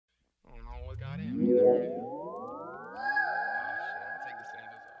Damn, you never. Oh shit, I'm gonna take the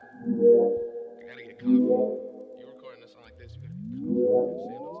sandals off. I gotta get comfy. You recording a song like this, you gotta get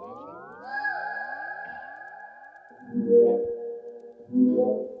comfy. Sandals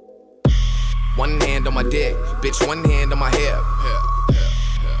off. One hand on my dick, bitch, one hand on my hip.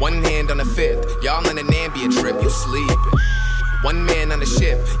 One hand on the fifth, y'all on an ambient trip, you sleeping. One man on the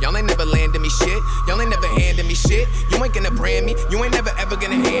ship, y'all ain't never landed me shit. Y'all ain't never handed me shit. You ain't gonna brand me, you ain't never ever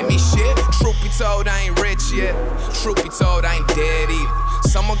gonna hand me shit. Truth be told, I ain't rich yet. Truth be told, I ain't dead either.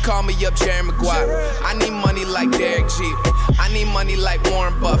 Someone call me up Jerry Maguire. I need money like Derek Jeter. I need money like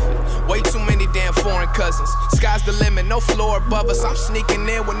Warren Buffett. Way too many damn foreign cousins. Sky's the limit, no floor above us. I'm sneaking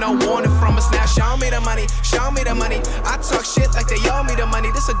in with no warning from us. Now show me the money, show me the money. I talk shit like they owe me the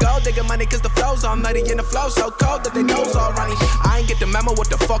money. This a gold digger money, cause the flow's all nutty and the flow's so cold that they nose all runny. I ain't get the memo what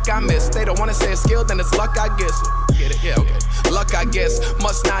the fuck I missed. They don't wanna say it's skill, then it's luck I guess. Get it? Yeah, okay. Luck I guess.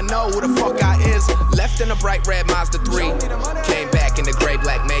 Must not know who the fuck I is. Left in a bright red Mazda 3. Came back in the gray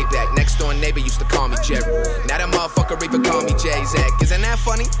black Maybach. Next door neighbor used to call me Jerry. Now that motherfucker even call me Jay-Zack. Isn't that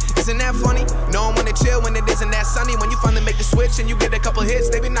funny? Isn't that funny? Knowing when to chill when it isn't that sunny. When you finally make the switch and you get a couple hits,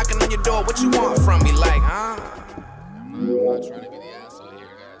 they be knocking on your door. What you want from me? Like, huh? I'm not trying to be the asshole here,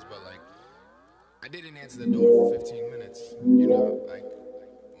 guys, but like, I didn't answer the door for 15 minutes. You know, like,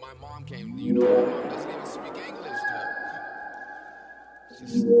 my mom came. You know, my mom doesn't even speak English, dude.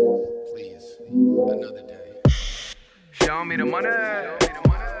 Just, please, another day. Show me the money.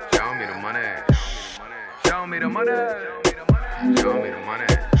 Show me the money. Show me the money. Show me the money.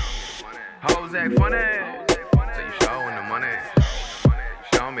 Hoes act funny. So you showing the money.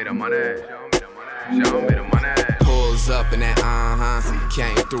 Show me the money. Show me the money. Pulls up in that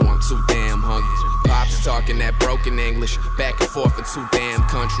came through, I'm too damn hungry. Pops talking that broken English, back and forth in two damn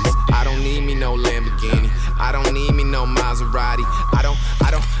countries. I don't need me no Lamborghini, I don't need me no Maserati. I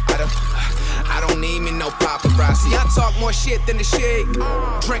don't need me no paparazzi. I talk more shit than the shake.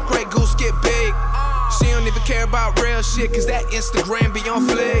 Drink Grey Goose, get big. She don't even care about real shit, cause that Instagram be on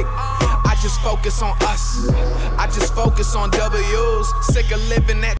flick. I just focus on us, I just focus on W's. Sick of living that